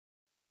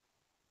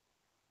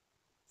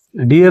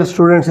Dear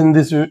students, in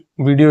this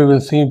video you will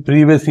see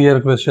previous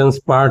year questions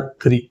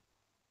part 3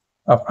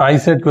 of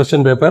ICET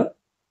question paper.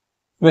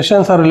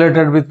 Questions are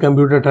related with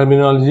computer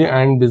terminology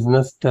and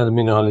business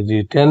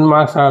terminology. 10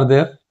 marks are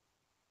there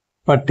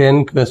for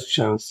 10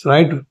 questions,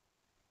 right?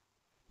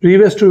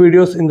 Previous two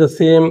videos in the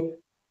same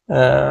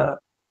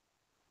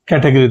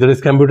category, that is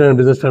computer and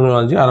business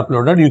terminology, are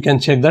uploaded. You can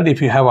check that if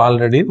you have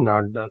already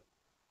not done.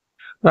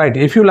 Right,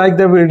 if you like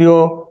the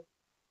video,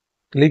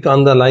 click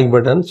on the like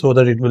button so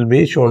that it will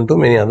be shown to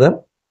many other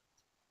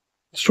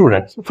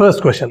students.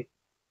 First question.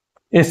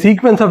 A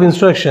sequence of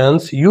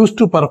instructions used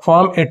to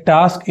perform a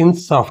task in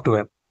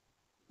software.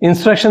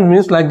 Instructions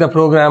means like the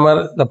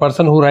programmer, the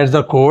person who writes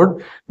the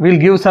code will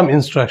give some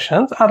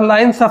instructions or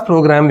lines of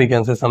program, we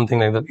can say something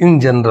like that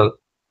in general.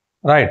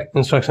 Right,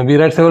 instruction. We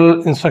write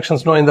several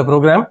instructions now in the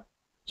program.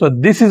 So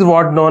this is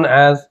what known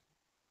as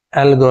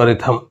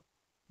algorithm.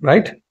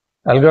 Right,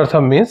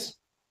 algorithm means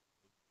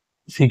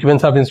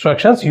sequence of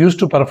instructions used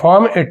to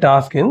perform a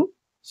task in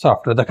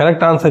software. The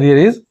correct answer here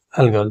is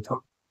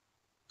algorithm.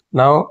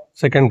 Now,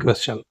 second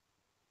question.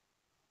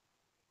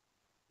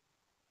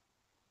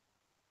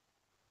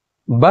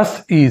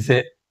 Bus is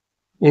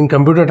in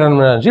computer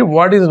terminology,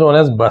 what is known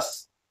as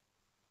bus?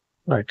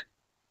 Right.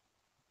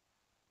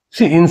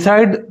 See,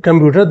 inside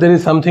computer, there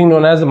is something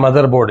known as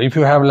motherboard. If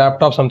you have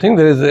laptop, something,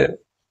 there is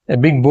a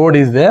big board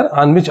is there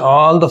on which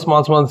all the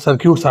small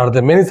circuits are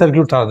there. Many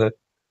circuits are there.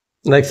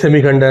 Like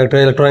semiconductor,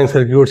 electronic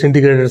circuits,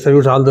 integrated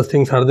circuits, all those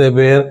things are there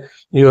where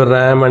your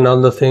RAM and all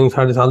those things,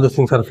 all those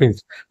things are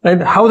fixed. Right?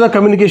 How the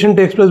communication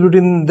takes place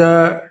between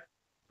the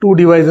two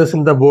devices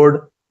in the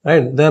board,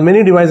 right? There are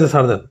many devices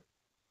are there.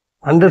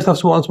 Hundreds of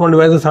small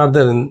devices are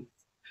there.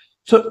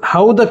 So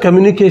how the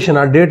communication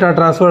or data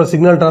transfer or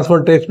signal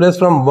transfer takes place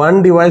from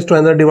one device to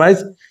another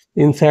device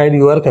inside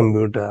your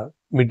computer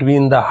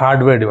between the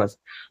hardware device.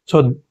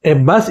 So a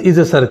bus is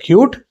a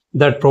circuit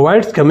that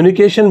provides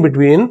communication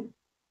between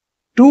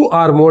two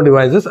or more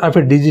devices of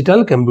a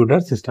digital computer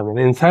system. And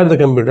inside the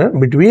computer,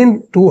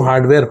 between two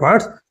hardware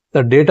parts,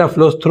 the data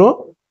flows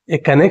through a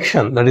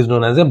connection that is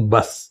known as a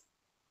bus.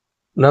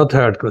 Now,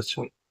 third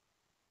question.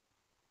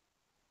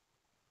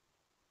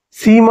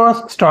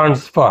 CMOS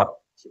stands for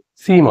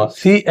CMOS,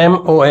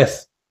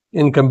 C-M-O-S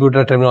in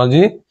computer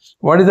terminology.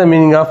 What is the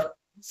meaning of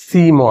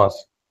CMOS?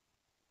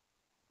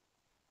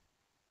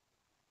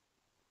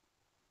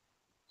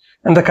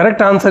 And the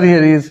correct answer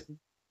here is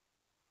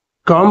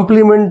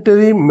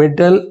complementary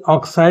metal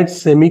oxide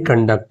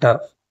semiconductor.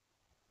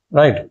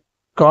 Right.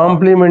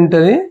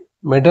 Complementary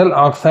metal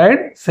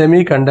oxide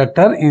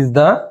semiconductor is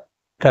the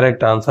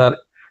correct answer.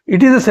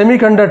 It is a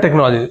semiconductor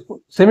technology.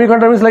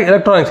 Semiconductor means like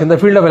electronics, in the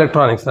field of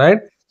electronics, right?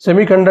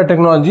 Semiconductor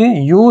technology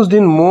used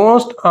in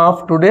most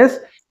of today's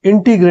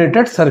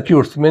integrated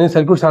circuits. Many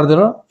circuits are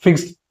there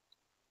fixed.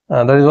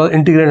 That is what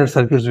integrated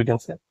circuits we can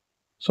say.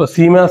 So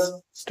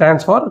CMOS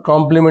stands for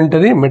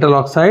complementary metal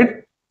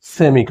oxide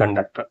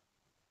semiconductor.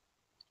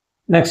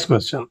 Next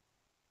question.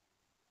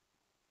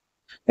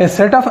 A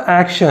set of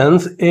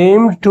actions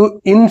aimed to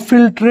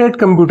infiltrate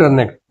computer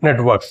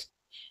networks.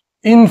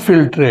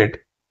 Infiltrate.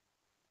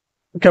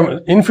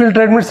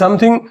 Infiltrate means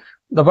something,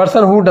 the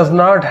person who does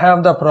not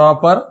have the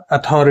proper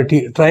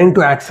authority trying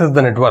to access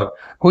the network,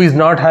 who is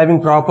not having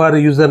proper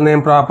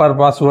username, proper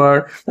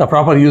password, the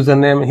proper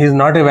username, he is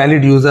not a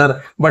valid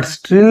user, but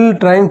still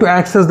trying to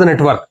access the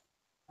network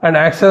and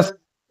access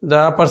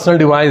the personal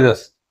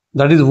devices.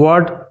 That is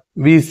what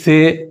we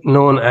say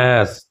known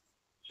as.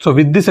 So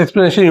with this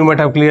explanation, you might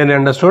have clearly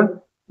understood.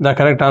 The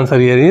correct answer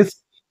here is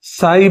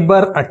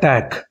cyber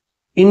attack.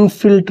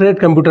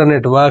 Infiltrate computer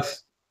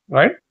networks,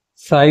 right?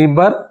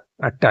 Cyber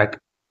attack.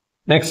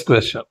 Next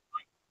question.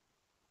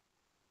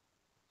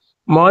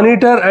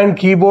 Monitor and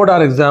keyboard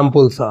are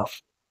examples of,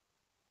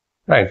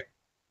 right?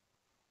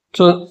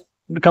 So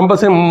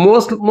compulsory,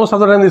 most of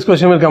the time this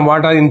question will come.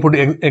 What are input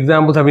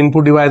examples of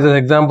input devices,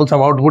 examples of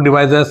output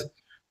devices,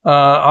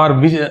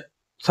 or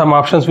some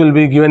options will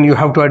be given. You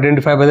have to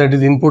identify whether it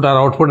is input or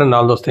output and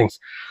all those things.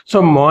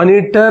 So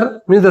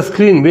monitor means the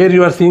screen where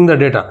you are seeing the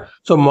data.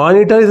 So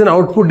monitor is an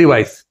output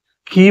device.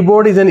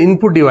 Keyboard is an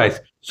input device.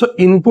 So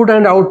input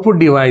and output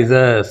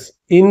devices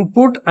in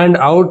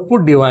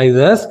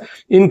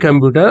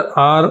computer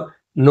are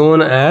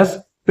known as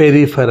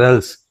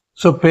peripherals.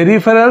 So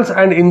peripherals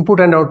and input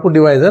and output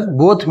devices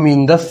both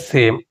mean the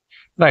same,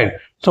 right?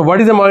 So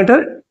what is a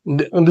monitor?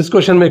 This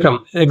question may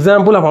come.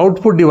 Example of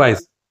output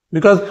device.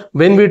 Because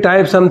when we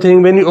type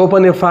something, when you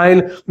open a file,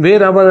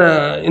 where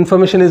our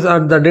information is,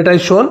 the data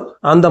is shown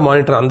on the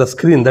monitor, on the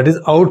screen, that is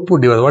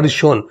output device, what is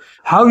shown.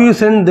 How you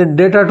send the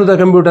data to the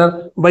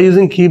computer? By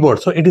using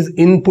keyboard. So it is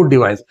input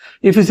device.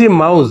 If you see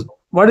mouse,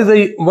 what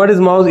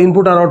is mouse,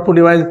 input or output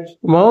device?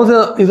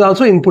 Mouse is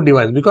also input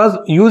device, because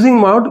using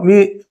mouse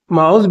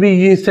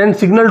we send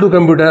signal to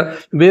computer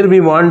where we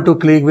want to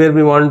click, where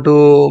we want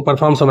to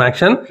perform some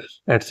action,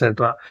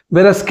 etc.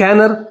 Whereas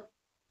scanner,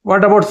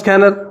 what about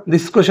scanner?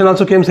 This question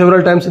also came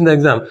several times in the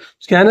exam.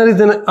 Scanner is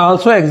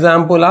also an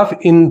example of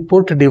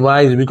input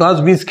device,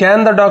 because we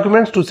scan the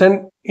documents to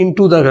send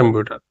into the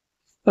computer.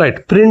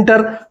 Right.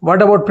 Printer.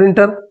 What about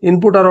printer?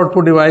 Input or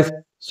output device?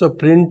 So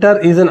printer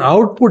is an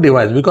output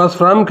device because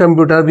from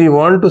computer we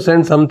want to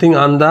send something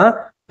on the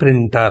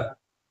printer.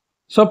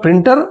 So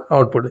printer,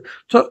 output.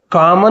 So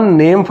common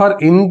name for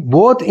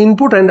both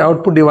input and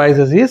output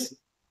devices is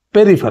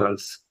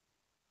peripherals.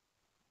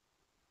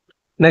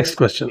 Next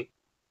question.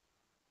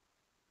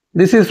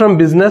 This is from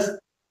business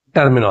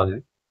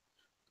terminology.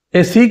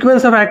 A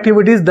sequence of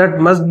activities that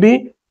must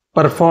be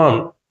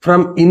performed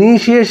from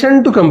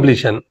initiation to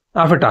completion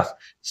of a task.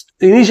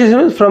 Initiation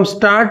is from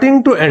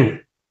starting to end.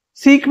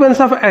 Sequence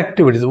of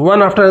activities,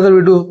 one after another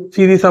we do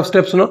series of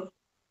steps, no?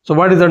 So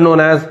what is that known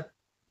as?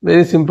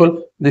 Very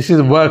simple. This is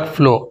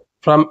workflow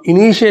from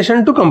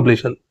initiation to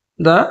completion.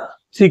 The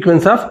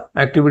sequence of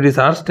activities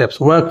are steps,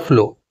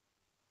 workflow.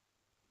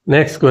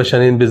 Next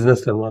question in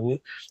business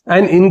terminology.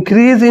 An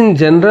increase in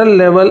general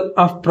level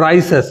of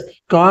prices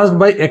caused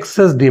by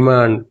excess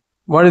demand.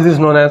 What is this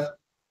known as?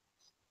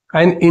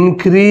 An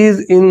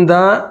increase in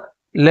the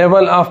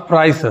level of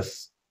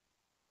prices.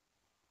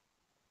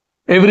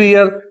 Every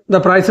year the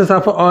prices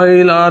of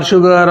oil or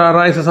sugar or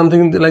rice or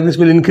something like this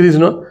will increase,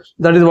 no?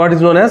 That is what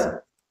is known as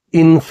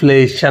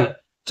inflation.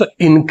 So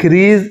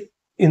increase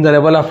in the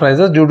level of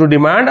prices due to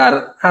demand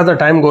or as the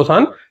time goes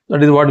on,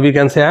 that is what we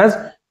can say as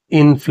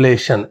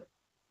inflation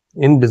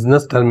in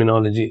business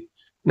terminology.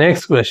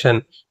 Next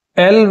question.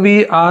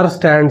 LVR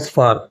stands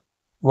for.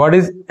 What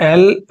is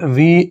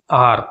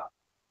LVR?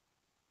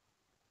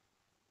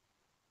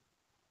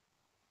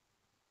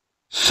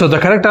 So the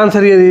correct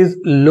answer here is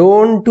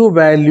loan to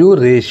value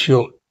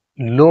ratio.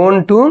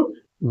 Loan to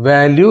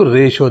value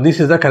ratio. This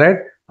is the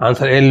correct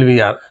answer,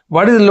 LVR.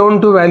 What is loan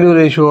to value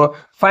ratio?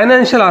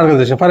 Financial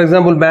organization, for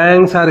example,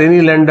 banks or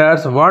any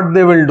lenders, what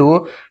they will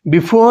do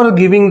before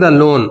giving the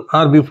loan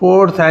or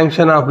before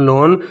sanction of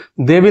loan,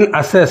 they will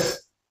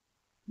assess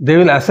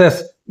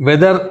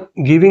whether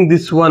giving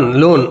this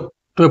one loan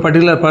to a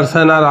particular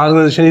person or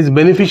organization is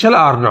beneficial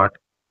or not.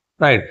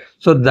 Right.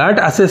 So that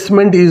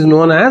assessment is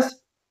known as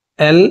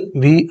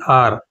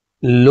LVR,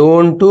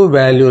 loan to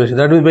value ratio.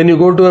 That means when you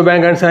go to a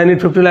bank and say I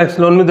need 50 lakhs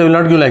loan, they will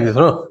not give like this.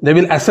 No, they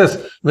will assess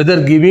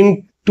whether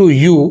giving to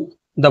you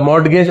the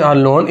mortgage or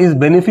loan is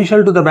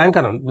beneficial to the bank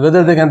or not,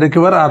 whether they can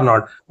recover or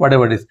not,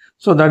 whatever it is.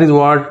 So that is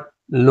what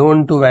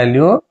loan to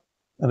value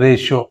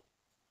ratio.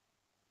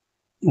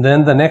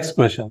 Then the next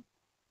question.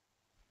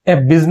 A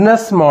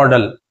business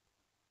model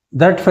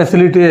that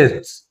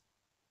facilitates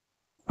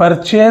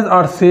purchase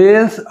or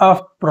sales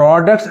of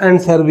products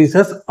and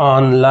services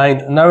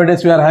online.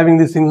 Nowadays we are having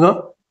these things,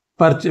 no?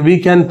 We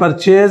can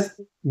purchase,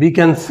 we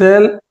can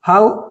sell,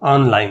 how?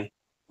 Online.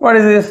 What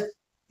is this?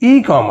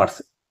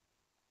 E-commerce,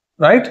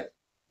 right?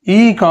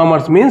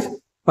 E-commerce means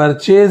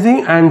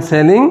purchasing and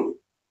selling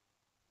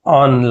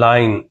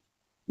online.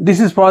 This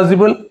is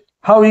possible.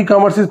 How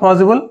e-commerce is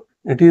possible?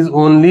 It is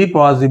only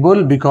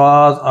possible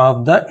because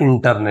of the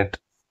internet.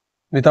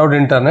 Without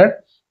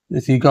internet,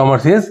 this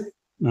e-commerce is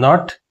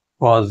not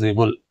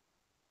possible.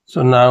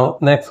 So now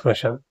next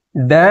question.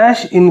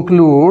 Dash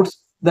includes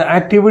the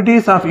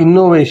activities of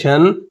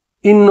innovation,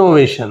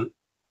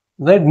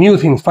 right? New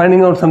things,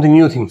 finding out something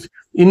new things.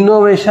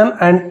 Innovation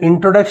and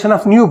introduction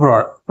of new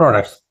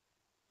products.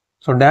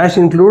 So dash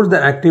includes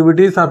the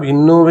activities of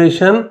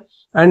innovation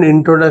and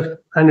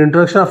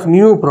introduction of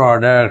new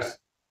products.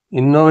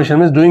 Innovation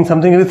means doing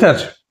something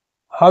research.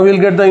 How will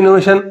get the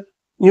innovation?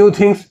 New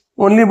things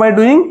only by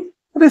doing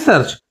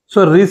research.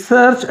 So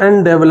research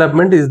and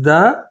development is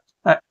the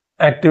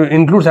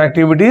includes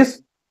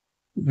activities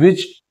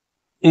which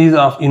is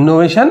of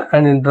innovation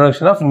and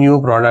introduction of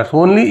new products.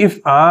 Only if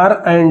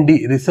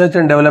R&D, research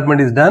and development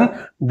is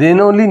done,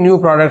 then only new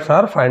products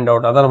are found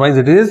out. Otherwise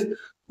it is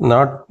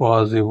not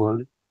possible.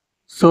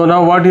 So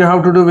now what you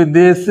have to do with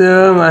this,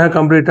 I have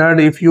completed.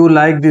 If you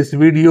like this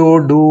video,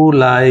 do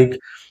like,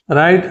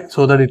 right,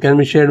 so that it can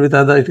be shared with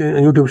other.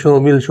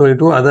 YouTube will show it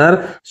to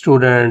other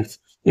students.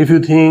 If you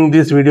think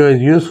this video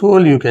is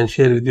useful, you can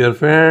share with your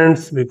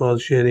friends,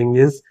 because sharing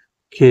is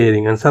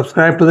caring. And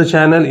subscribe to the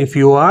channel if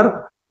you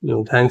are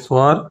new. Thanks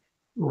for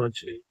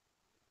watching.